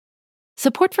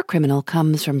Support for Criminal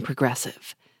comes from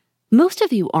Progressive. Most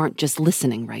of you aren't just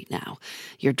listening right now.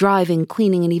 You're driving,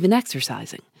 cleaning, and even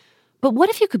exercising. But what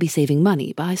if you could be saving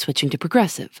money by switching to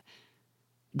Progressive?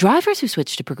 Drivers who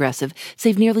switch to Progressive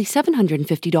save nearly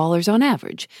 $750 on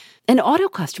average, and auto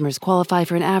customers qualify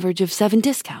for an average of 7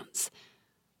 discounts.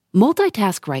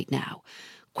 Multitask right now.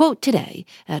 Quote today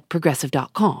at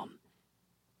Progressive.com.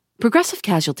 Progressive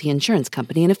Casualty Insurance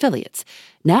Company and Affiliates.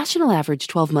 National average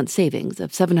 12-month savings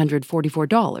of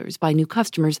 $744 by new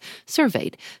customers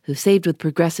surveyed who saved with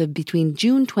Progressive between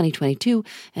June 2022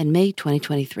 and May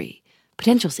 2023.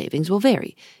 Potential savings will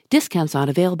vary. Discounts not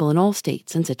available in all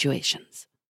states and situations.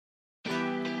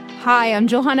 Hi, I'm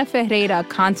Johanna Ferreira,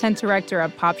 content director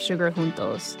at Pop Sugar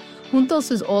Juntos.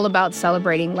 Juntos is all about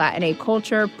celebrating Latinx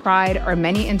culture, pride, our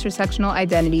many intersectional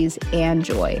identities, and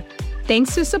joy.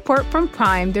 Thanks to support from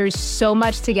Prime, there's so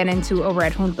much to get into over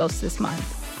at Juntos this month.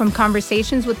 From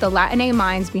conversations with the Latinx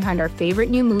minds behind our favorite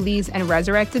new movies and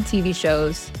resurrected TV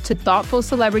shows, to thoughtful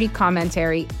celebrity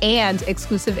commentary and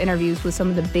exclusive interviews with some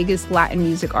of the biggest Latin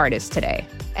music artists today.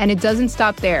 And it doesn't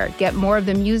stop there. Get more of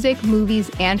the music, movies,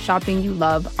 and shopping you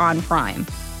love on Prime.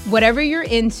 Whatever you're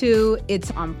into,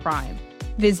 it's on Prime.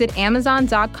 Visit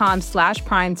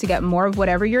Amazon.com/Prime to get more of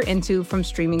whatever you're into, from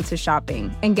streaming to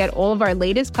shopping. And get all of our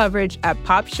latest coverage at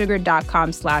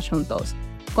popsugar.com/juntos.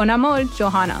 Con amor,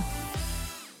 Johanna.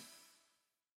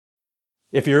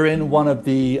 If you're in one of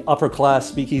the upper-class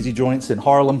speakeasy joints in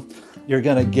Harlem, you're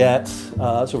going to get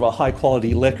sort of a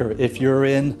high-quality liquor. If you're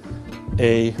in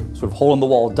a sort of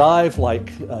hole-in-the-wall dive,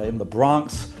 like in the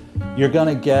Bronx, you're going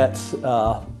to get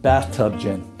bathtub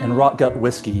gin and rock gut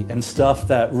whiskey and stuff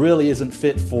that really isn't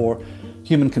fit for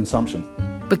human consumption.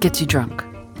 But gets you drunk.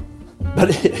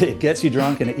 But it gets you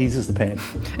drunk and it eases the pain.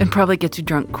 And probably gets you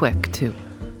drunk quick, too.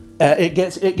 It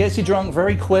gets you drunk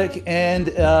very quick, and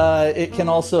it can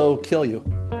also kill you.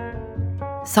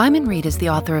 Simon Reed is the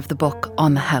author of the book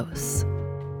On the House.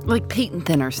 Like patent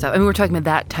thinner stuff. I mean, we're talking about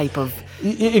that type of...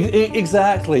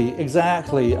 Exactly.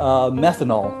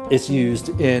 Methanol is used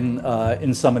in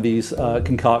some of these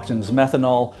concoctions.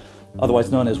 Methanol,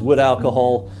 otherwise known as wood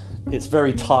alcohol, it's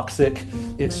very toxic.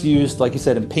 It's used, like you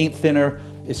said, in paint thinner.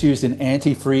 It's used in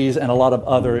antifreeze and a lot of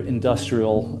other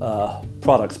industrial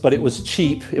products. But it was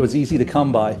cheap. It was easy to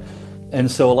come by.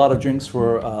 And so a lot of drinks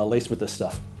were laced with this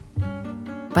stuff.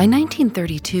 By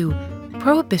 1932,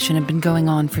 Prohibition had been going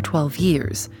on for 12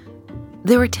 years.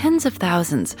 There were tens of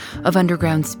thousands of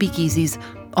underground speakeasies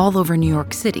all over New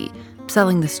York City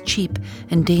selling this cheap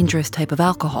and dangerous type of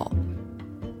alcohol.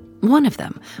 One of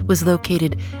them was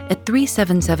located at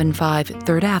 3775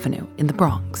 3rd Avenue in the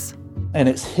Bronx. And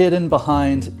it's hidden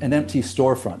behind an empty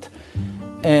storefront.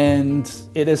 And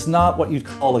it is not what you'd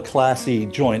call a classy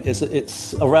joint.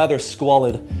 It's a rather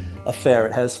squalid affair.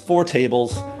 It has 4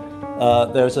 tables.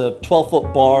 There's a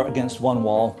 12-foot bar against one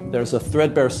wall. There's a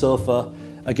threadbare sofa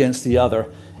against the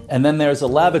other. And then there's a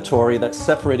lavatory that's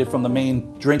separated from the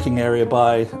main drinking area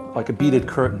by like a beaded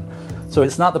curtain. So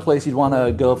it's not the place you'd want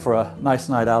to go for a nice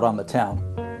night out on the town.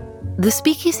 The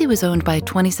speakeasy was owned by a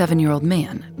 27-year-old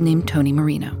man named Tony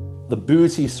Marino. The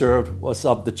booze he served was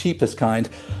of the cheapest kind.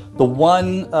 The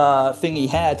one thing he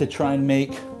had to try and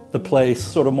make the place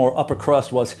sort of more upper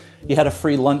crust was he had a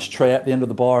free lunch tray at the end of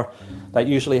the bar that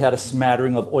usually had a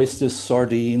smattering of oysters,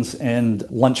 sardines, and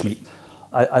lunch meat.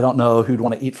 I don't know who'd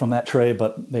want to eat from that tray,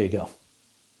 but there you go.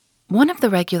 One of the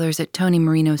regulars at Tony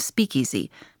Marino's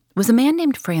speakeasy was a man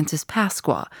named Francis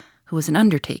Pasqua, who was an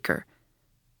undertaker.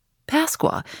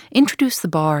 Pasqua introduced the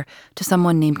bar to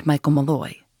someone named Michael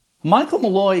Malloy. Michael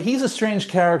Malloy, he's a strange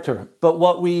character, but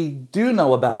what we do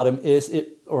know about him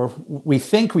we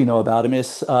think we know about him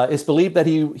is it's believed that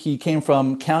he came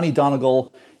from County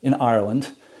Donegal in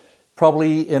Ireland,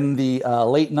 probably in the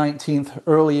late 19th,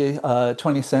 early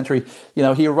 20th century. You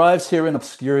know, he arrives here in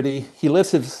obscurity. He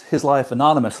lives his life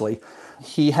anonymously.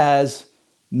 He has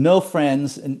no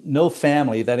friends and no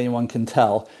family that anyone can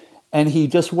tell, and he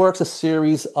just works a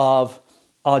series of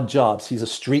odd jobs. He's a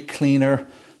street cleaner.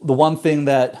 The one thing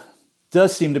that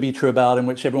does seem to be true about him,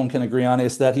 which everyone can agree on,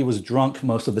 is that he was drunk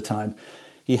most of the time.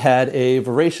 He had a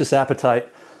voracious appetite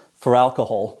for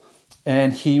alcohol,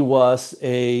 and he was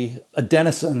a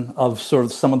denizen of sort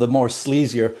of some of the more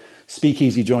sleazier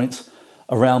speakeasy joints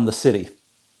around the city.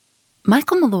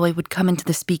 Michael Malloy would come into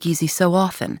the speakeasy so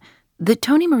often that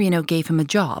Tony Marino gave him a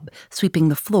job sweeping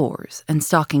the floors and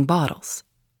stocking bottles.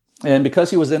 And because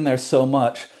he was in there so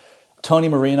much, Tony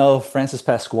Marino, Francis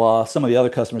Pasqua, some of the other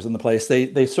customers in the place,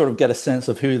 they sort of get a sense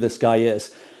of who this guy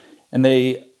is. And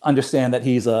they understand that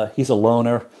he's a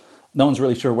loner. No one's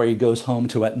really sure where he goes home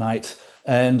to at night.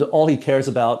 And all he cares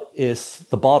about is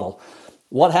the bottle.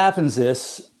 What happens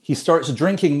is he starts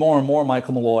drinking more and more,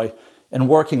 Michael Malloy, and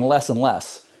working less and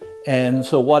less. And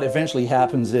so what eventually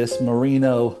happens is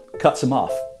Marino cuts him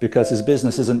off because his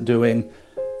business isn't doing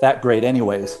that great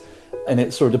anyways. And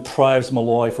it sort of deprives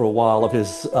Malloy for a while of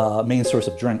his main source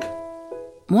of drink.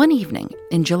 One evening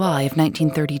in July of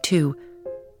 1932,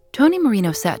 Tony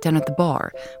Marino sat down at the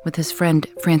bar with his friend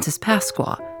Francis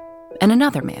Pasqua and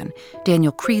another man,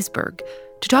 Daniel Kreisberg,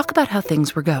 to talk about how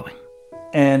things were going.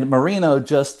 And Marino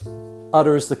just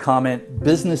utters the comment,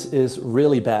 "Business is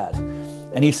really bad."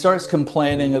 And he starts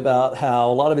complaining about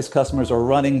how a lot of his customers are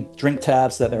running drink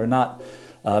tabs that they're not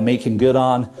making good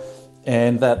on,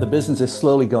 and that the business is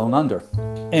slowly going under.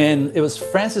 And it was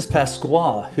Francis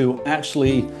Pasqua who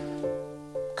actually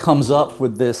comes up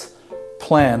with this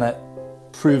plan that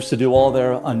proves to do all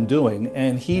their undoing.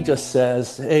 And he just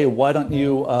says, "Hey, why don't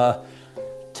you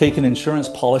take an insurance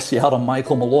policy out on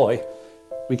Michael Malloy?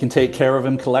 We can take care of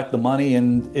him, collect the money,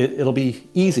 and it'll be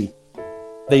easy."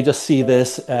 They just see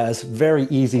this as very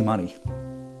easy money.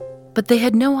 But they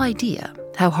had no idea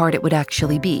how hard it would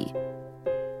actually be.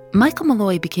 Michael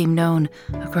Malloy became known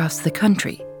across the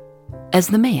country as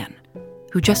the man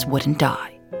who just wouldn't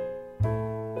die.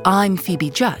 I'm Phoebe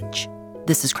Judge.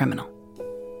 This is Criminal.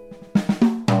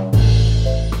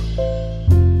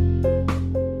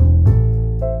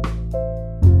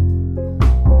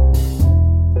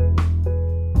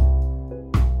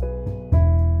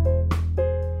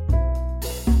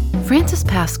 Francis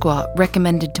Pasqua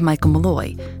recommended to Michael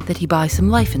Malloy that he buy some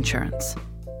life insurance.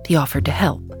 He offered to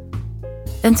help.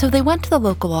 And so they went to the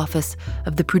local office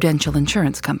of the Prudential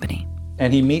Insurance Company.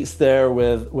 And he meets there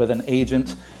with an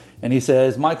agent, and he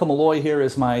says, "Michael Malloy here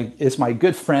is my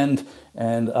good friend,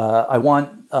 and I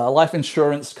want life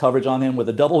insurance coverage on him with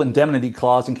a double indemnity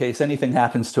clause in case anything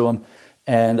happens to him,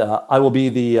 and I will be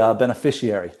the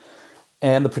beneficiary."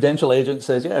 And the Prudential agent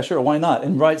says, "Yeah, sure, why not?"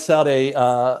 and writes out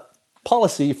a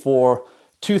policy for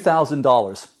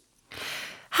 $2,000.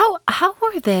 How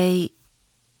were they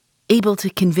able to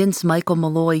convince Michael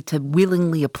Malloy to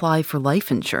willingly apply for life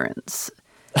insurance?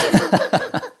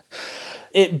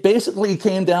 It basically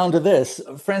came down to this.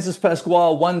 Francis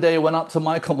Pasqua one day went up to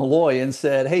Michael Malloy and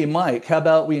said, "Hey, Mike, how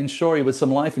about we insure you with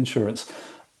some life insurance?"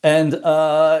 And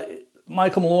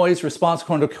Michael Malloy's response,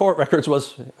 according to court records,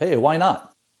 was, "Hey, why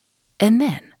not?" And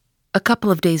then, a couple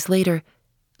of days later,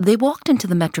 they walked into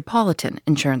the Metropolitan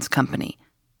Insurance Company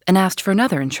and asked for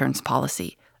another insurance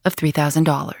policy of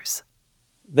 $3,000.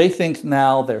 They think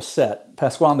now they're set.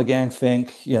 Pasqua and the gang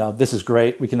think, this is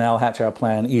great. We can now hatch our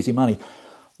plan, easy money.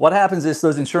 What happens is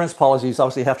those insurance policies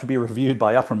obviously have to be reviewed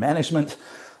by upper management.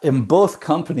 In both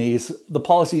companies, the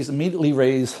policies immediately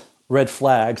raise red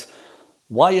flags.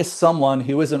 Why is someone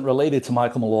who isn't related to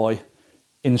Michael Malloy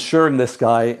insuring this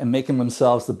guy and making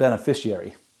themselves the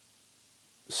beneficiary?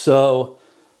 So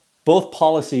both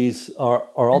policies are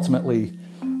ultimately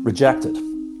rejected.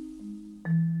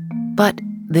 But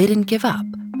they didn't give up.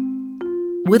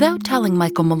 Without telling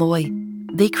Michael Malloy,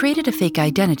 they created a fake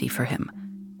identity for him,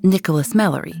 Nicholas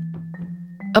Mallory.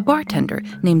 A bartender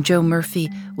named Joe Murphy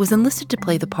was enlisted to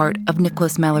play the part of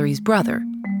Nicholas Mallory's brother.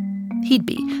 He'd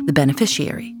be the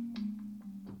beneficiary.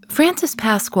 Francis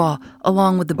Pasqua,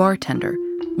 along with the bartender,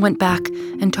 went back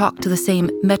and talked to the same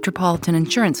Metropolitan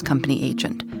Insurance Company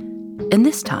agent, and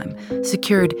this time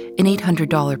secured an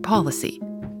 $800 policy.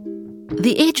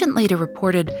 The agent later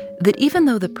reported that even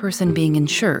though the person being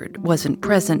insured wasn't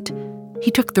present,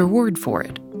 he took their word for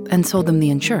it and sold them the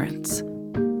insurance.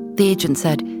 The agent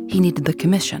said he needed the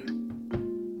commission.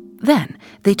 Then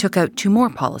they took out 2 more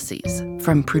policies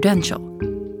from Prudential.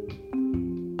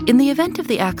 In the event of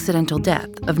the accidental death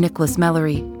of Nicholas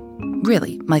Mallory,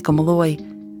 really Michael Malloy,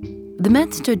 the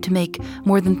men stood to make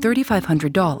more than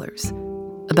 $3,500,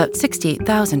 about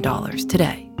 $68,000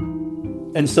 today.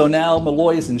 And so now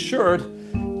Malloy is insured,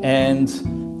 and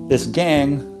this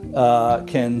gang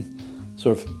can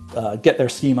sort of get their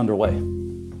scheme underway.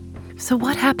 So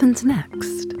what happens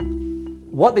next?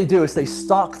 What they do is they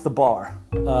stock the bar.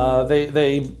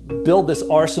 They build this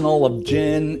arsenal of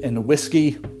gin and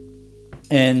whiskey,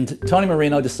 and Tony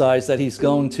Marino decides that he's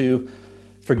going to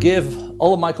forgive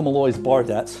all of Michael Malloy's bar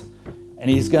debts, and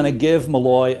he's going to give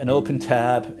Malloy an open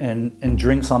tab and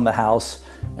drinks on the house.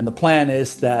 And the plan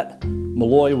is that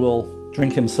Malloy will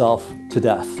drink himself to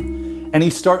death. And he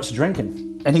starts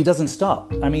drinking, and he doesn't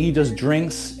stop. I mean, he just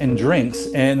drinks and drinks.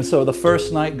 And so the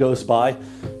first night goes by,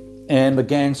 and the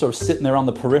gang sort of sitting there on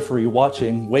the periphery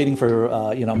watching, waiting for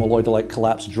Malloy to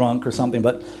collapse drunk or something,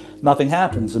 but nothing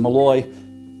happens. And Malloy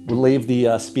would leave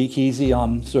the speakeasy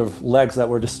on sort of legs that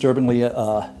were disturbingly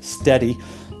steady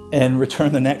and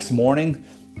return the next morning,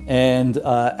 and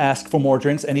ask for more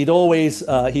drinks. And he'd always,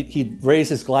 he'd raise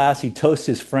his glass, he'd toast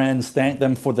his friends, thank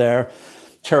them for their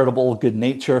charitable good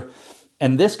nature.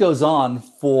 And this goes on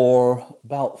for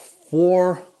about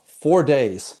four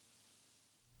days.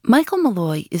 Michael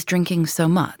Malloy is drinking so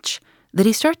much that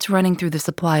he starts running through the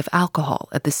supply of alcohol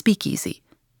at the speakeasy.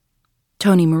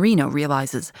 Tony Marino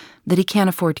realizes that he can't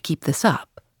afford to keep this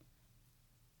up.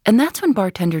 And that's when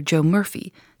bartender Joe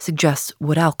Murphy suggests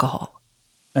wood alcohol.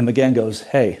 And the gang goes,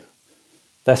 hey,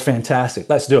 that's fantastic,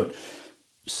 let's do it.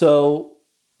 So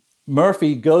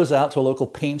Murphy goes out to a local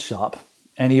paint shop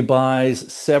and he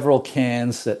buys several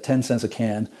cans at 10 cents a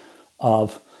can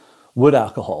of wood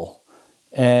alcohol.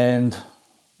 And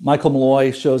Michael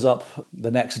Malloy shows up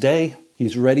the next day.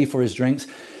 He's ready for his drinks.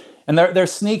 And they're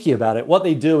sneaky about it. What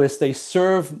they do is they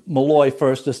serve Malloy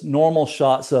first just normal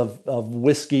shots of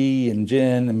whiskey and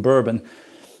gin and bourbon.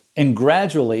 And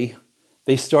gradually,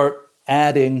 they start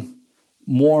adding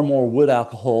more and more wood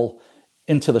alcohol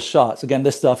into the shots. Again,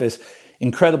 this stuff is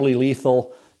incredibly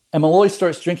lethal. And Malloy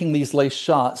starts drinking these laced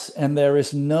shots, and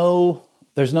there's no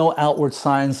outward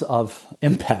signs of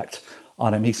impact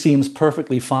on him. He seems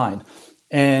perfectly fine.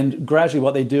 And gradually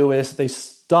what they do is they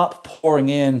stop pouring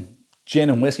in gin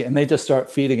and whiskey, and they just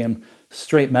start feeding him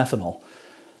straight methanol.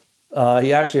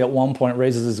 He actually at one point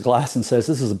raises his glass and says,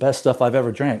 this is the best stuff I've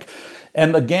ever drank.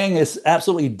 And the gang is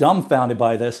absolutely dumbfounded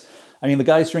by this. I mean, the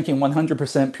guy's drinking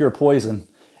 100% pure poison,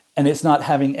 and it's not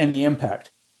having any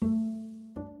impact.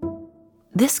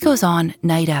 This goes on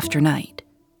night after night.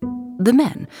 The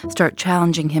men start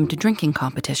challenging him to drinking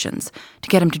competitions to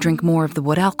get him to drink more of the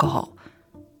wood alcohol.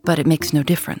 But it makes no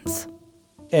difference.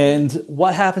 And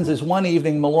what happens is one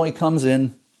evening, Malloy comes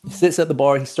in, he sits at the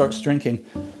bar, he starts drinking,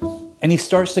 and he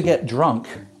starts to get drunk.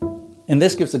 And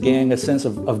this gives the gang a sense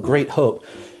of great hope.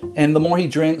 And the more he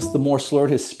drinks, the more slurred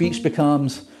his speech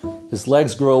becomes, his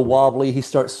legs grow wobbly, he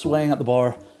starts swaying at the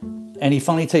bar, and he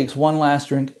finally takes one last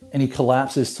drink and he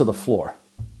collapses to the floor.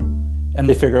 And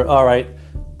they figure, all right,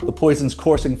 the poison's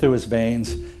coursing through his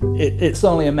veins. It's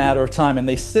only a matter of time. And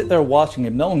they sit there watching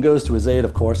him. No one goes to his aid,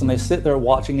 of course. And they sit there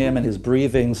watching him and his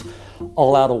breathing's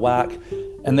all out of whack.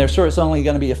 And they're sure it's only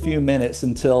going to be a few minutes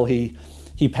until he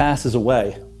passes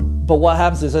away. But what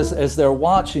happens is as they're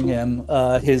watching him,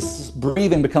 his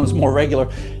breathing becomes more regular.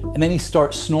 And then he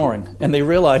starts snoring. And they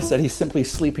realize that he's simply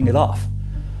sleeping it off.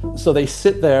 So they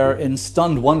sit there in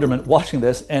stunned wonderment watching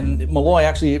this. And Malloy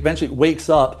actually eventually wakes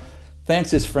up,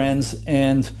 thanks his friends,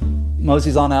 and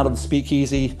moseys on out of the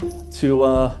speakeasy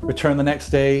to return the next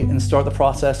day and start the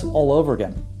process all over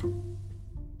again.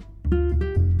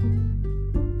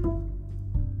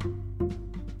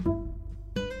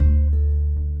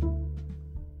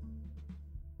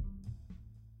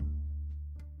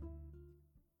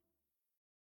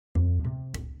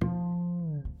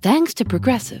 Thanks to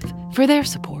Progressive for their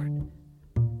support.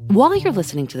 While you're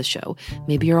listening to the show,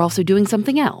 maybe you're also doing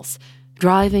something else.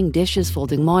 Driving, dishes,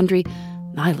 folding laundry.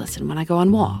 I listen when I go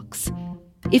on walks.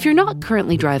 If you're not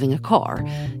currently driving a car,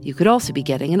 you could also be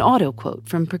getting an auto quote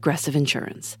from Progressive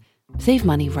Insurance. Save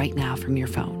money right now from your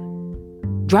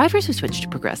phone. Drivers who switch to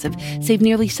Progressive save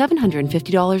nearly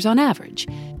 $750 on average.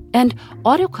 And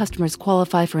auto customers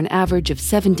qualify for an average of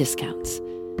 7 discounts.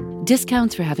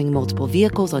 Discounts for having multiple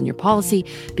vehicles on your policy,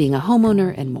 being a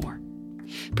homeowner, and more.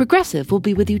 Progressive will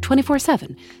be with you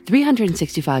 24/7,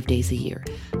 365 days a year,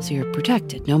 so you're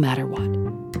protected no matter what.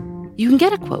 You can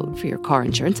get a quote for your car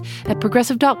insurance at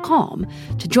Progressive.com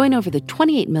to join over the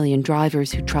 28 million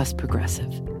drivers who trust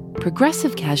Progressive.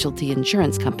 Progressive Casualty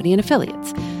Insurance Company and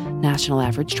Affiliates. National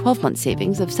average 12-month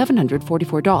savings of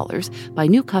 $744 by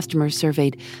new customers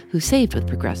surveyed who saved with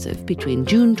Progressive between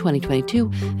June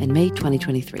 2022 and May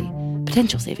 2023.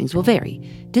 Potential savings will vary.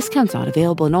 Discounts not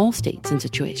available in all states and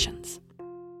situations.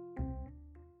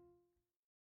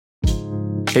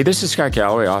 Hey, this is Scott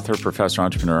Galloway, author, professor,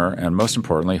 entrepreneur, and most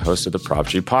importantly, host of the Prop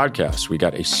G podcast. We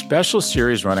got a special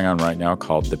series running on right now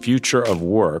called The Future of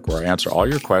Work, where I answer all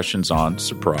your questions on,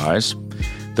 surprise,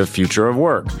 the future of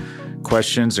work.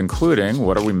 Questions including,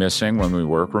 what are we missing when we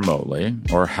work remotely?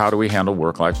 Or how do we handle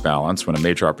work-life balance when a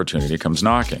major opportunity comes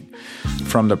knocking?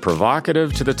 From the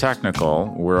provocative to the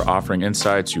technical, we're offering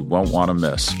insights you won't want to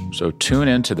miss. So tune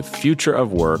in to The Future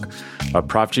of Work, a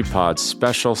Prop G Pod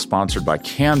special sponsored by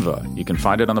Canva. You can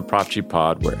find it on the Prop G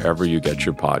Pod wherever you get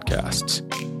your podcasts.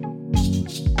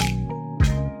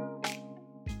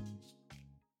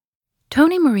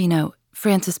 Tony Marino,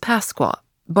 Francis Pasqua,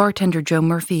 bartender Joe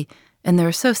Murphy, and their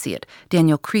associate,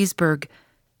 Daniel Kreisberg,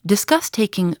 discussed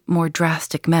taking more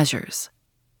drastic measures.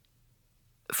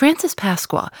 Francis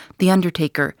Pasqua, the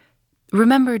undertaker,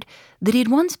 remembered that he had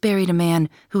once buried a man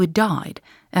who had died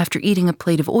after eating a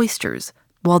plate of oysters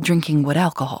while drinking wood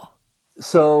alcohol.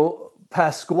 So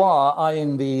Pasqua,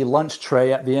 eyeing the lunch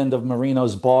tray at the end of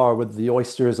Marino's bar with the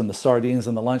oysters and the sardines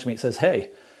and the lunch meat, says,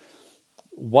 hey,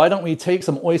 why don't we take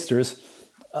some oysters,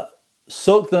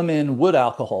 soak them in wood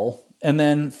alcohol, and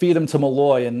then feed them to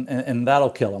Malloy, and that'll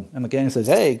kill him. And the gang says,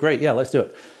 hey, great, yeah, let's do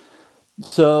it.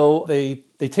 So they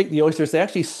take the oysters, they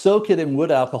actually soak it in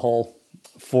wood alcohol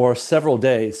for several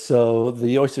days. So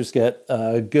the oysters get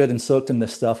good and soaked in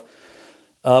this stuff.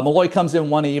 Malloy comes in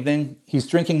one evening, he's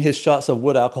drinking his shots of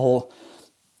wood alcohol,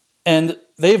 and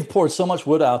they've poured so much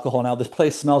wood alcohol now, this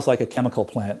place smells like a chemical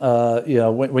plant.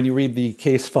 When you read the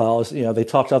case files, they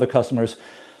talk to other customers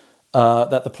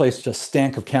that the place just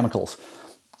stank of chemicals.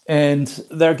 And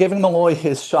they're giving Malloy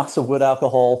his shots of wood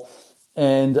alcohol,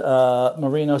 and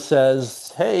Marino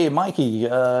says, hey, Mikey,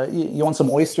 you want some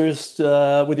oysters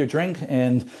with your drink?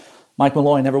 And Mike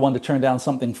Malloy, never wanted to turn down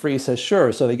something free, says,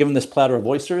 sure. So they give him this platter of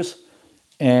oysters,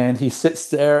 and he sits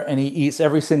there and he eats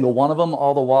every single one of them,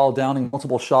 all the while downing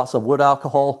multiple shots of wood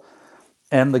alcohol.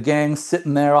 And the gang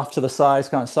sitting there off to the sides,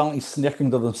 kind of silently snickering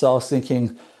to themselves,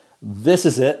 thinking, this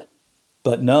is it.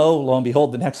 But no, lo and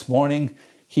behold, the next morning,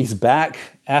 he's back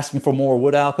asking for more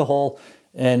wood alcohol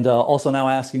and also now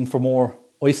asking for more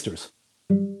oysters.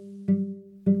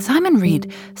 Simon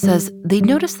Reed says they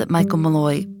noticed that Michael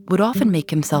Malloy would often make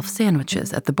himself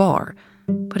sandwiches at the bar,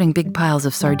 putting big piles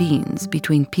of sardines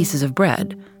between pieces of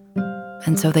bread.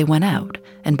 And so they went out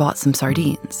and bought some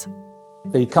sardines.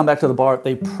 They come back to the bar,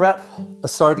 they prep a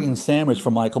sardine sandwich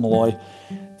for Michael Malloy.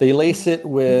 They lace it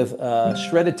with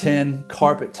shredded tin,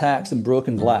 carpet tacks, and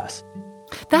broken glass.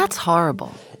 That's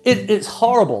horrible. It's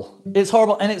horrible. It's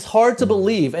horrible, and it's hard to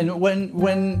believe. And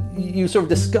when you sort of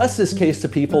discuss this case to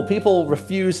people, people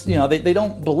refuse, they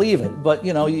don't believe it. But,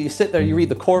 you sit there, you read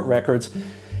the court records,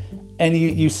 and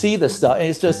you see this stuff, and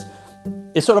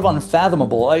it's sort of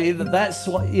unfathomable. That's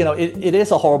what, it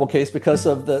is a horrible case because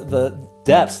of the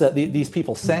depths that these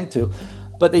people sank to.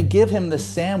 But they give him this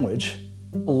sandwich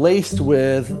laced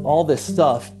with all this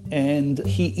stuff, and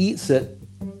he eats it,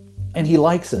 and he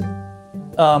likes it.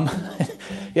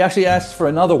 He actually asks for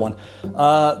another one.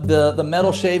 The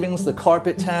metal shavings, the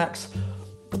carpet tacks,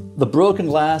 the broken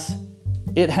glass,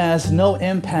 it has no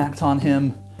impact on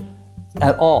him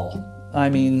at all. I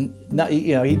mean,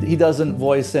 he doesn't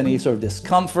voice any sort of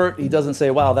discomfort. He doesn't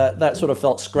say, wow, that sort of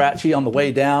felt scratchy on the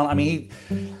way down. I mean,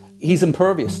 he's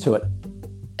impervious to it.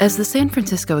 As the San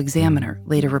Francisco Examiner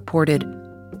later reported,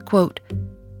 quote,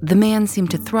 the man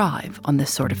seemed to thrive on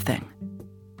this sort of thing.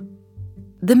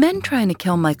 The men trying to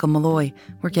kill Michael Malloy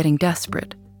were getting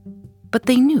desperate, but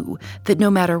they knew that no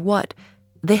matter what,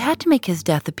 they had to make his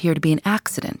death appear to be an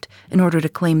accident in order to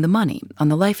claim the money on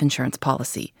the life insurance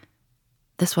policy.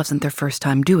 This wasn't their first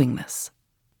time doing this.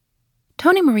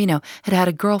 Tony Marino had had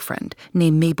a girlfriend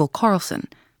named Mabel Carlson.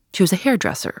 She was a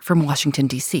hairdresser from Washington,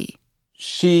 D.C.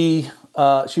 She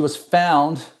was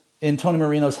found in Tony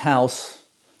Marino's house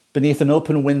beneath an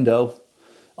open window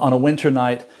on a winter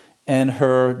night, and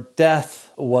her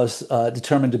death was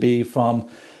determined to be from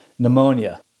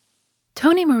pneumonia.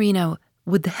 Tony Marino,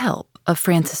 with the help of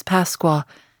Francis Pasqua,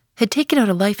 had taken out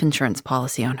a life insurance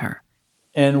policy on her.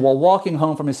 And while walking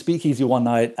home from his speakeasy one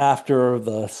night after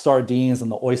the sardines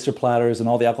and the oyster platters and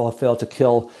all the alcohol failed to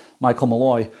kill Michael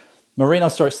Malloy, Marino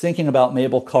starts thinking about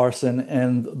Mabel Carlson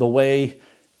and the way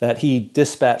that he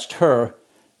dispatched her.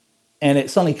 And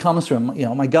it suddenly comes to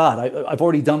him, my God, I've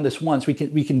already done this once. We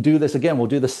can do this again. We'll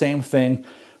do the same thing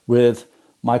with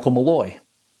Michael Malloy.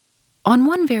 On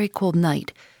one very cold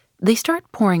night, they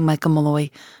start pouring Michael Malloy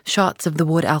shots of the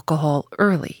wood alcohol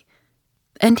early.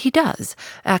 And he does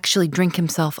actually drink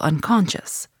himself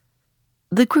unconscious.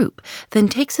 The group then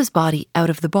takes his body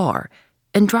out of the bar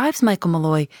and drives Michael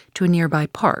Malloy to a nearby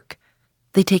park.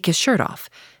 They take his shirt off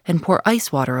and pour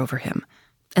ice water over him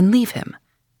and leave him,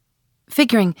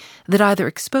 figuring that either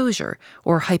exposure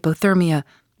or hypothermia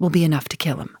will be enough to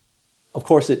kill him. Of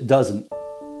course it doesn't.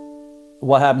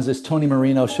 What happens is Tony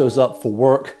Marino shows up for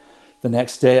work the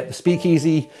next day at the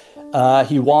speakeasy.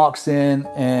 He walks in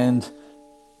and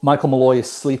Michael Malloy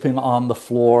is sleeping on the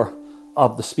floor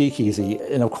of the speakeasy.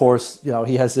 And of course,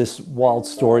 he has this wild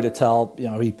story to tell.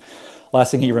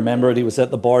 Last thing he remembered, he was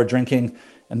at the bar drinking,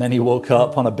 and then he woke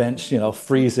up on a bench,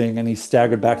 freezing, and he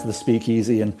staggered back to the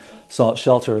speakeasy and sought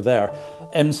shelter there.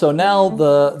 And so now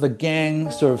the gang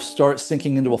sort of starts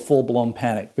sinking into a full-blown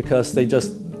panic because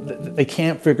they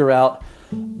can't figure out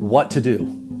what to do.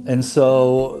 And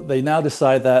so they now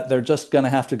decide that they're just going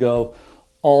to have to go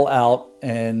all out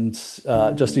and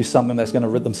just do something that's going to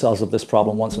rid themselves of this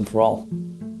problem once and for all.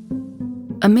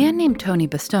 A man named Tony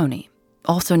Bastoni,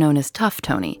 also known as Tough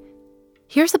Tony,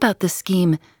 hears about this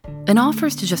scheme and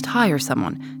offers to just hire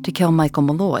someone to kill Michael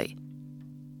Malloy.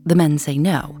 The men say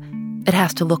no. It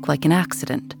has to look like an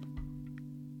accident.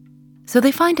 So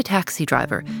they find a taxi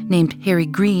driver named Harry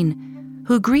Green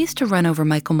who agrees to run over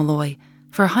Michael Malloy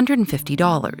for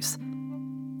 $150.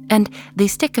 And they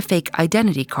stick a fake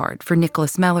identity card for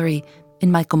Nicholas Mallory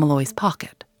in Michael Malloy's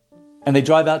pocket. And they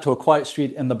drive out to a quiet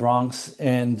street in the Bronx,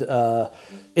 and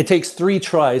it takes 3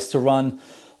 tries to run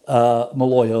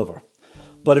Malloy over.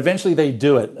 But eventually they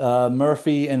do it.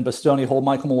 Murphy and Bastoni hold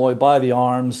Michael Malloy by the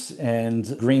arms,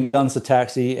 and Green guns the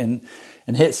taxi and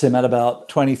hits him at about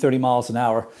 20, 30 miles an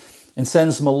hour and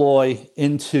sends Malloy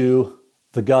into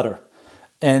the gutter.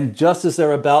 And just as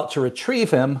they're about to retrieve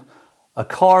him, a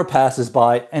car passes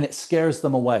by and it scares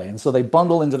them away. And so they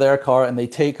bundle into their car and they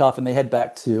take off and they head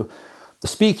back to the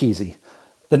speakeasy.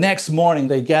 The next morning,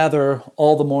 they gather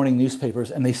all the morning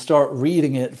newspapers and they start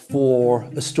reading it for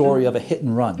a story of a hit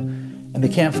and run. And they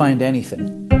can't find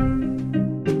anything.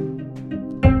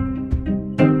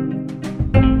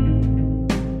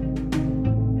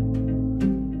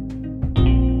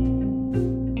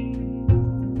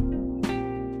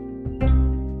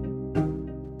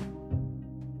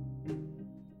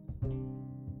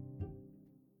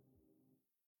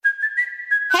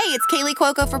 Hey, it's Kaylee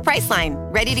Cuoco for Priceline.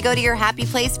 Ready to go to your happy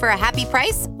place for a happy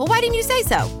price? Well, why didn't you say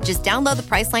so? Just download the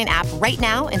Priceline app right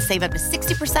now and save up to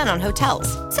 60% on hotels.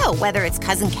 So whether it's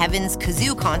Cousin Kevin's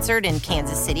Kazoo Concert in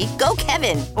Kansas City, go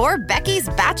Kevin, or Becky's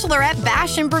Bachelorette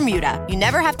Bash in Bermuda, you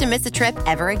never have to miss a trip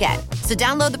ever again. So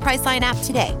download the Priceline app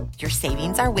today. Your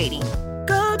savings are waiting.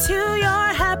 Go to your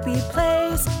happy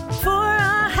place for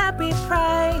a happy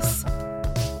price.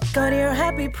 Go to your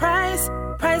happy price,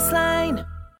 Priceline.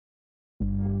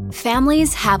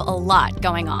 Families have a lot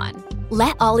going on.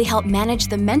 Let Ollie help manage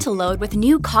the mental load with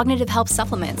new cognitive help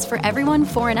supplements for everyone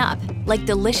 4 and up, like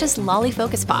delicious Lolly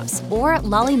Focus Pops or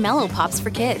Lolly Mellow Pops for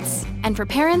kids. And for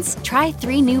parents, try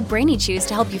 3 new Brainy Chews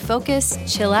to help you focus,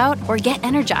 chill out, or get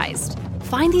energized.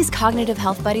 Find these cognitive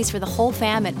health buddies for the whole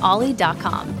fam at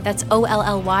ollie.com. That's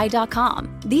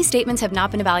OLLY.com. These statements have not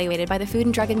been evaluated by the Food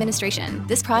and Drug Administration.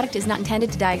 This product is not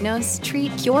intended to diagnose,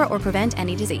 treat, cure, or prevent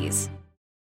any disease.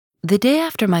 The day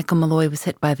after Michael Malloy was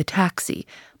hit by the taxi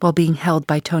while being held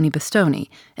by Tony Bastoni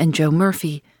and Joe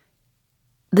Murphy,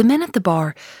 the men at the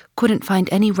bar couldn't find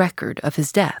any record of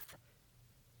his death.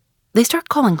 They start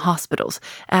calling hospitals,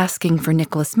 asking for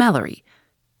Nicholas Mallory,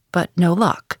 but no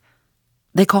luck.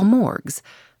 They call morgues,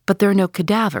 but there are no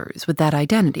cadavers with that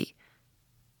identity.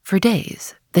 For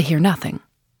days, they hear nothing.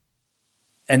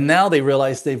 And now they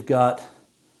realize they've got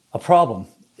a problem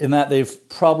in that they've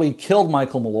probably killed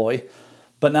Michael Malloy,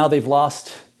 but now they've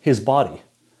lost his body.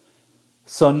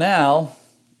 So now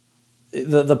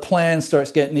the plan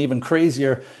starts getting even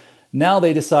crazier. Now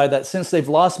they decide that since they've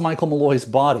lost Michael Malloy's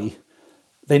body,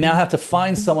 they now have to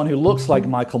find someone who looks like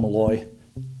Michael Malloy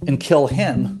and kill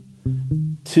him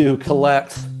to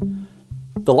collect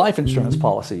the life insurance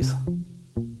policies.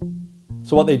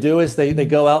 So what they do is they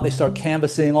go out, they start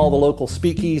canvassing all the local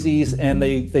speakeasies, and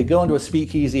they go into a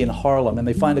speakeasy in Harlem, and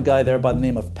they find a guy there by the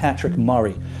name of Patrick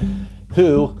Murray,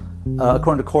 who,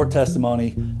 according to court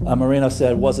testimony, Marino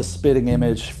said was a spitting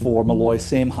image for Malloy,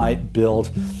 same height, build,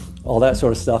 all that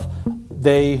sort of stuff.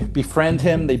 They befriend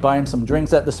him, they buy him some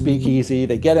drinks at the speakeasy,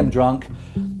 they get him drunk,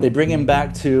 they bring him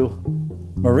back to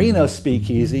Marino's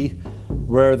speakeasy,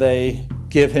 where they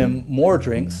give him more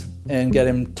drinks and get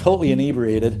him totally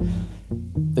inebriated.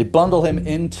 They bundle him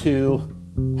into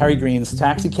Harry Green's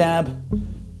taxi cab.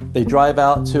 They drive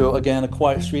out to, again, a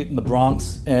quiet street in the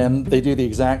Bronx, and they do the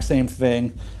exact same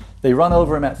thing. They run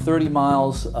over him at 30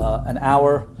 miles an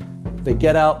hour. They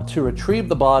get out to retrieve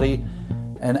the body,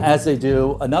 and as they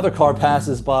do, another car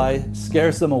passes by,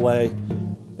 scares them away.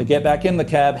 They get back in the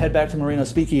cab, head back to Marino's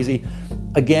speakeasy,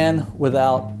 again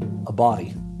without a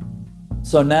body.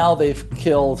 So now they've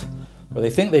killed, or they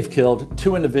think they've killed,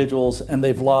 2 individuals, and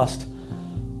they've lost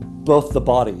both the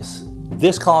bodies.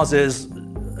 This causes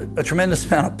a tremendous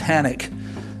amount of panic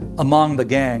among the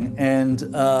gang, and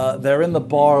they're in the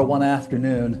bar one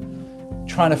afternoon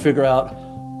trying to figure out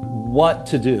what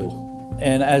to do.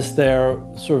 And as they're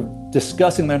sort of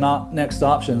discussing their next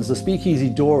options, the speakeasy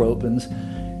door opens,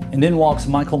 and in walks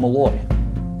Michael Malloy.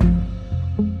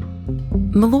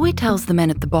 Malloy tells the men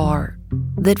at the bar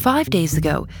that 5 days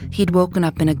ago he'd woken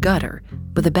up in a gutter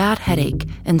with a bad headache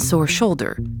and sore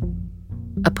shoulder.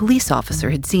 A police officer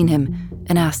had seen him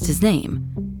and asked his name.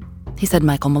 He said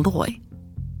Michael Malloy.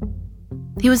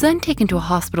 He was then taken to a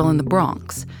hospital in the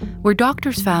Bronx, where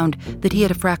doctors found that he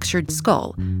had a fractured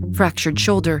skull, fractured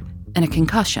shoulder, and a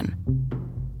concussion.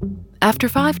 After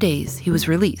 5 days, he was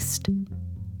released.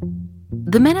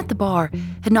 The men at the bar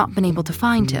had not been able to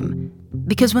find him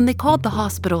because when they called the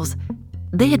hospitals,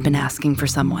 they had been asking for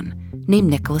someone named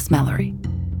Nicholas Malloy.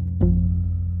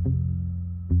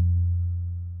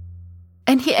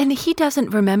 And he doesn't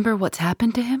remember what's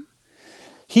happened to him?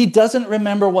 He doesn't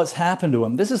remember what's happened to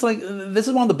him. This is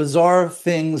one of the bizarre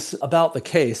things about the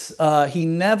case. He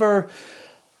never,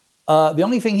 the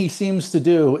only thing he seems to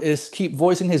do is keep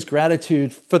voicing his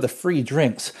gratitude for the free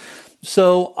drinks.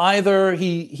 So either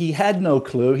he had no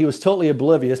clue, he was totally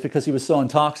oblivious because he was so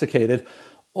intoxicated,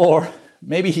 or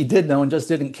maybe he did know and just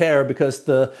didn't care because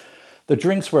the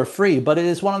drinks were free. But it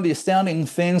is one of the astounding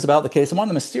things about the case, and one of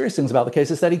the mysterious things about the case,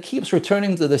 is that he keeps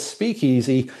returning to this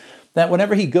speakeasy, that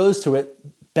whenever he goes to it,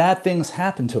 bad things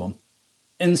happen to him.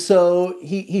 And so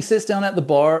he sits down at the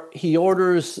bar, he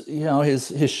orders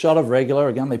his shot of regular,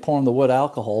 again, they pour him the wood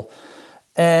alcohol,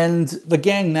 and the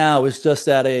gang now is just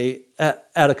at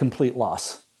a complete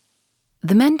loss.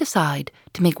 The men decide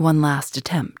to make one last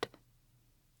attempt.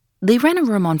 They rent a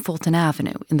room on Fulton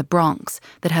Avenue in the Bronx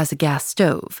that has a gas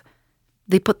stove.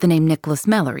 They put the name Nicholas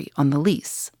Malloy on the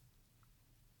lease.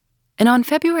 And on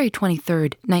February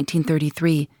 23rd,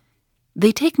 1933,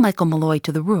 they take Michael Malloy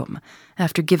to the room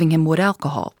after giving him wood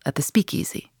alcohol at the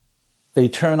speakeasy. They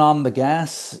turn on the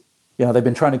gas. They've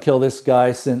been trying to kill this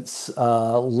guy since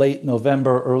late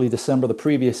November, early December the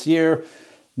previous year.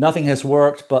 Nothing has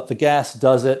worked, but the gas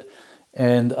does it,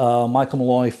 and Michael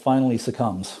Malloy finally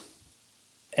succumbs.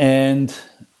 And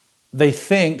they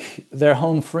think they're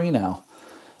home free now.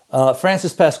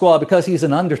 Francis Pasquale, because he's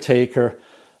an undertaker,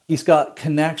 he's got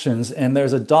connections, and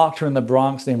there's a doctor in the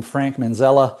Bronx named Frank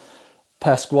Manzella.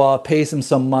 Pasquale pays him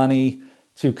some money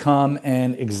to come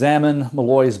and examine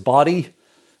Malloy's body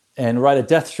and write a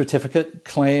death certificate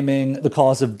claiming the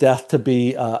cause of death to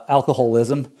be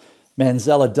alcoholism.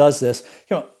 Manzella does this.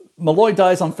 Malloy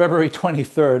dies on February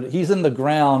 23rd. He's in the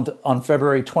ground on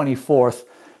February 24th,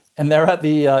 and they're at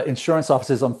the insurance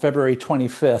offices on February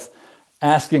 25th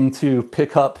asking to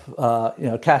pick up,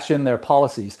 cash in their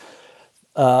policies.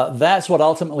 That's what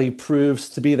ultimately proves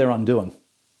to be their undoing.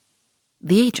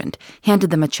 The agent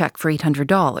handed them a check for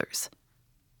 $800.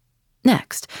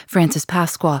 Next, Francis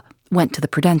Pasqua went to the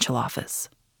Prudential office.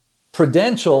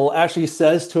 Prudential actually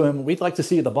says to him, "We'd like to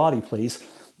see the body, please."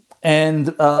 And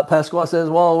Pasqua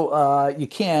says, "Well, you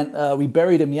can't. We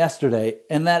buried him yesterday."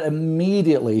 And that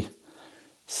immediately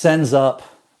sends up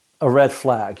a red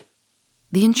flag.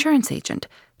 The insurance agent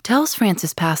tells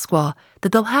Francis Pasqua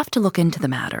that they'll have to look into the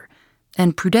matter,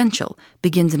 and Prudential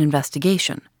begins an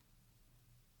investigation.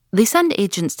 They send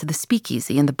agents to the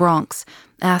speakeasy in the Bronx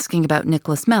asking about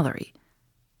Nicholas Malloy,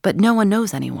 but no one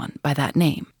knows anyone by that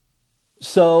name.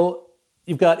 So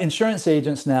you've got insurance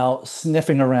agents now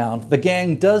sniffing around. The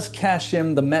gang does cash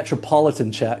in the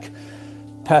Metropolitan check.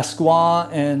 Pasqua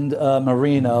and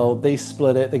Marino, they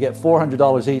split it. They get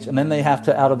 $400 each, and then they have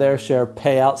to, out of their share,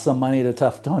 pay out some money to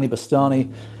Tony Bastoni.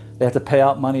 They have to pay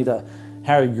out money to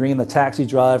Harry Green, the taxi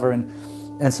driver,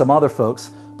 and some other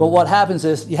folks. But what happens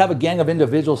is you have a gang of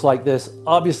individuals like this.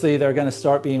 Obviously, there are going to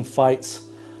start being fights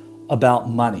about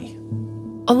money.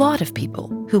 A lot of people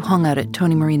who hung out at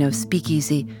Tony Marino's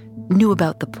speakeasy knew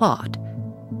about the plot.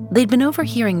 They'd been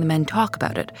overhearing the men talk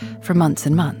about it for months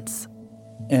and months.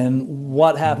 And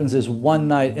what happens is one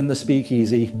night in the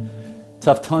speakeasy,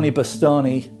 tough Tony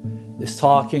Bastoni is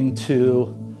talking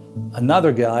to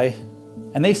another guy,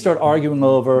 and they start arguing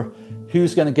over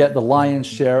who's going to get the lion's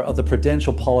share of the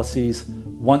Prudential policies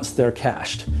once they're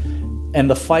cashed. And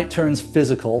the fight turns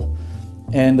physical,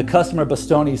 and the customer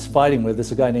Bastoni's fighting with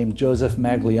is a guy named Joseph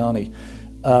Maglione.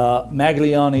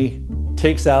 Maglione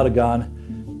takes out a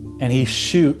gun, and he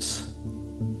shoots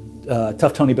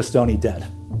tough Tony Bastoni dead.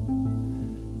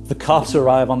 The cops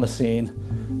arrive on the scene.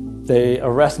 They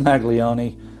arrest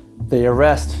Maglione. They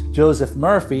arrest Joseph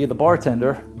Murphy, the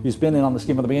bartender, who's been in on the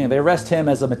scheme from the beginning. They arrest him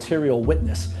as a material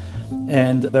witness,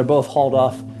 and they're both hauled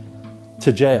off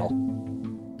to jail.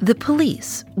 The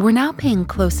police were now paying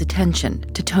close attention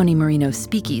to Tony Marino's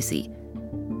speakeasy,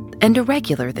 and a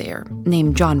regular there,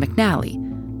 named John McNally,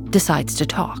 decides to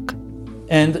talk.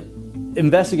 And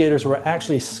investigators were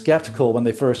actually skeptical when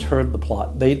they first heard the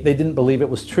plot. They didn't believe it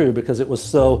was true because it was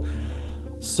so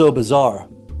bizarre.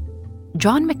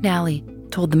 John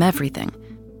McNally told them everything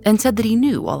and said that he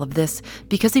knew all of this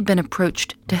because he'd been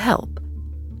approached to help.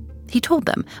 He told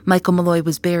them Michael Malloy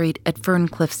was buried at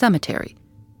Ferncliff Cemetery.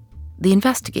 The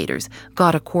investigators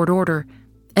got a court order,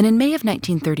 and in May of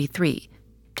 1933,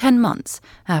 10 months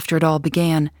after it all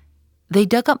began, they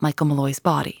dug up Michael Malloy's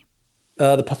body.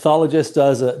 The pathologist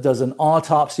does an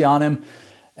autopsy on him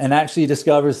and actually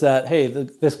discovers that, hey,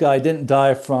 this guy didn't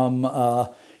die from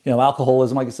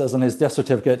alcoholism, like it says on his death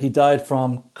certificate. He died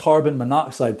from carbon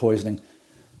monoxide poisoning.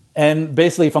 And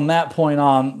basically from that point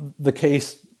on, the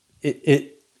case,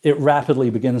 it rapidly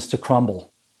begins to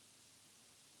crumble.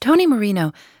 Tony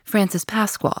Marino, Francis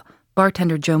Pasqua,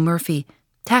 bartender Joe Murphy,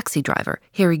 taxi driver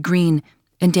Harry Green,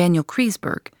 and Daniel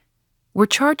Kreisberg were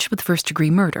charged with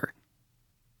first-degree murder.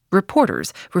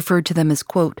 Reporters referred to them as,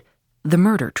 quote, the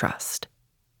murder trust.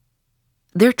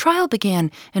 Their trial began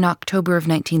in October of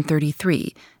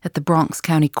 1933 at the Bronx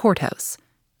County Courthouse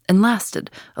and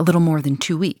lasted a little more than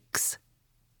 2 weeks.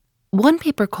 One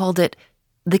paper called it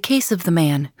the case of the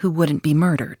man who wouldn't be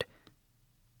murdered.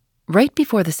 Right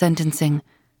before the sentencing,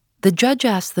 the judge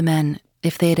asked the men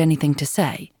if they had anything to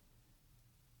say.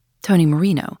 Tony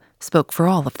Marino spoke for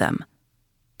all of them.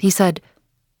 He said,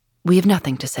 "We have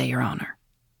nothing to say, Your Honor."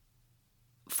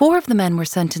 4 of the men were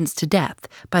sentenced to death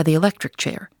by the electric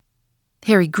chair.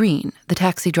 Harry Green, the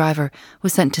taxi driver,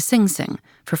 was sent to Sing Sing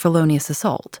for felonious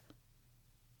assault.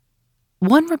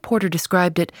 One reporter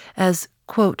described it as,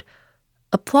 quote,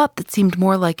 a plot that seemed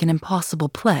more like an impossible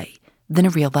play than a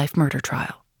real-life murder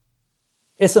trial.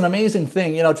 It's an amazing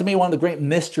thing. To me, one of the great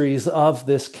mysteries of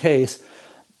this case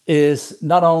is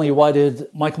not only why did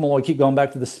Michael Malloy keep going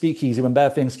back to the speakeasy when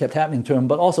bad things kept happening to him,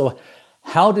 but also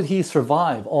how did he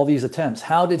survive all these attempts?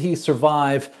 How did he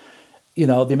survive, the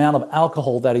amount of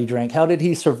alcohol that he drank? How did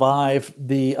he survive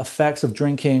the effects of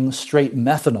drinking straight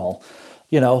methanol?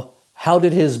 How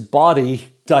did his body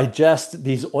digest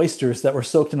these oysters that were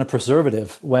soaked in a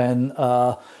preservative when,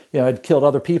 it killed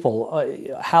other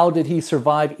people? How did he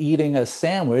survive eating a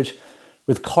sandwich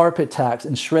with carpet tacks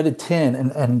and shredded tin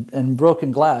and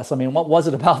broken glass? I mean, what was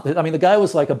it about it? I mean, the guy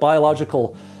was like a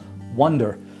biological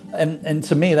wonder. And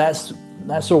to me, that's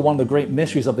sort of one of the great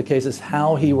mysteries of the case, is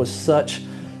how he was such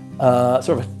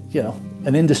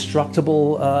an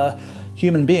indestructible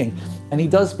human being. And he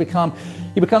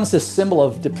becomes this symbol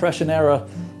of Depression-era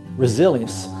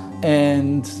resilience.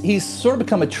 And he's sort of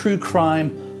become a true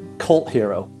crime cult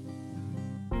hero.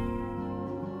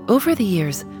 Over the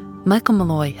years, Michael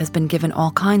Malloy has been given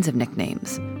all kinds of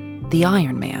nicknames. The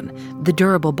Iron Man, the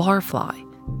Durable Barfly.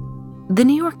 The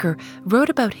New Yorker wrote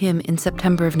about him in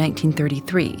September of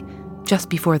 1933, just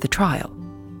before the trial.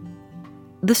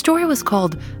 The story was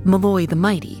called Malloy the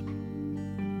Mighty.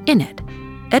 In it,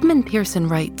 Edmund Pearson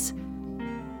writes,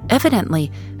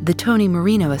 evidently, the Tony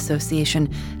Marino Association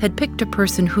had picked a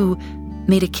person who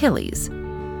made Achilles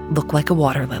look like a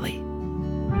water lily.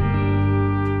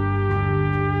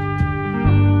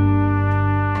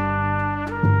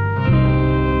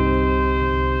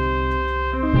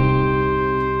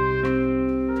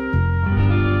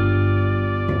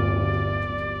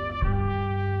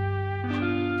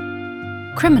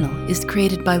 Criminal is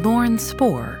created by Lauren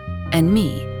Spohr and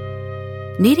me.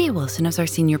 Nadia Wilson is our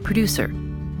senior producer.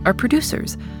 Our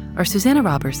producers are Susanna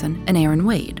Robertson and Aaron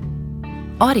Wade.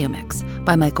 Audio mix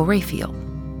by Michael Raphael.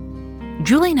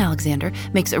 Julian Alexander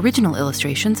makes original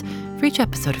illustrations for each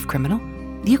episode of Criminal.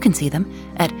 You can see them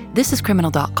at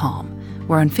thisiscriminal.com.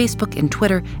 We're on Facebook and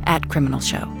Twitter at Criminal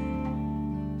Show.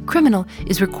 Criminal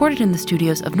is recorded in the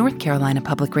studios of North Carolina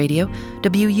Public Radio,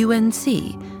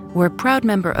 WUNC. We're a proud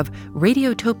member of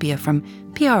Radiotopia from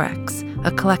PRX,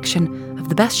 a collection of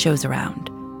the best shows around.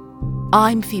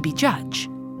 I'm Phoebe Judge.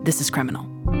 This is Criminal.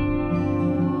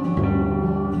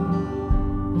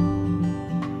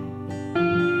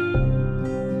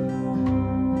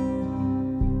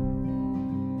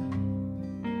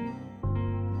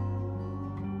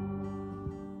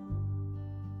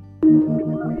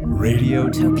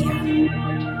 Radiotopia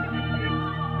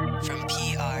from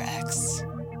PRX.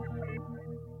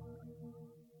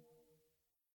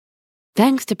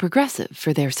 Thanks to Progressive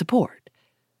for their support.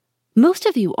 Most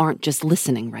of you aren't just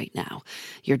listening right now.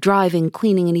 You're driving,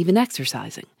 cleaning, and even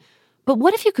exercising. But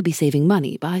what if you could be saving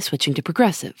money by switching to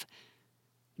Progressive?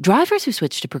 Drivers who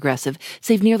switch to Progressive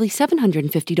save nearly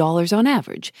 $750 on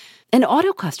average, and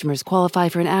auto customers qualify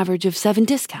for an average of 7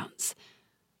 discounts.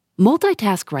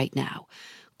 Multitask right now.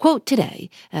 Quote today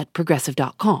at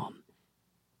Progressive.com.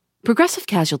 Progressive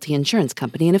Casualty Insurance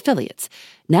Company and Affiliates.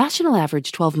 National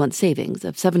average 12-month savings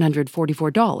of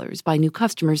 $744 by new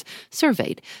customers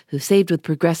surveyed who saved with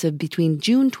Progressive between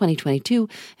June 2022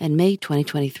 and May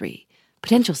 2023.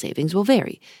 Potential savings will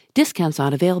vary. Discounts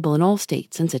not available in all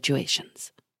states and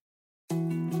situations.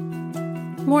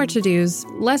 More to-dos,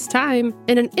 less time,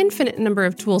 and an infinite number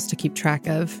of tools to keep track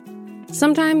of.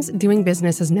 Sometimes doing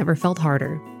business has never felt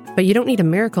harder, but you don't need a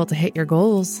miracle to hit your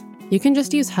goals. You can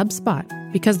just use HubSpot,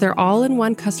 because their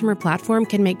all-in-one customer platform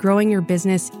can make growing your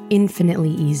business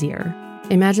infinitely easier.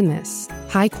 Imagine this: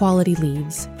 high-quality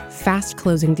leads,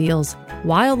 fast-closing deals,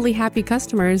 wildly happy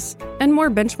customers, and more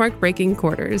benchmark-breaking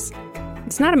quarters.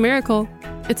 It's not a miracle,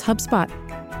 it's HubSpot.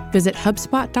 Visit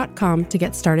HubSpot.com to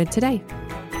get started today.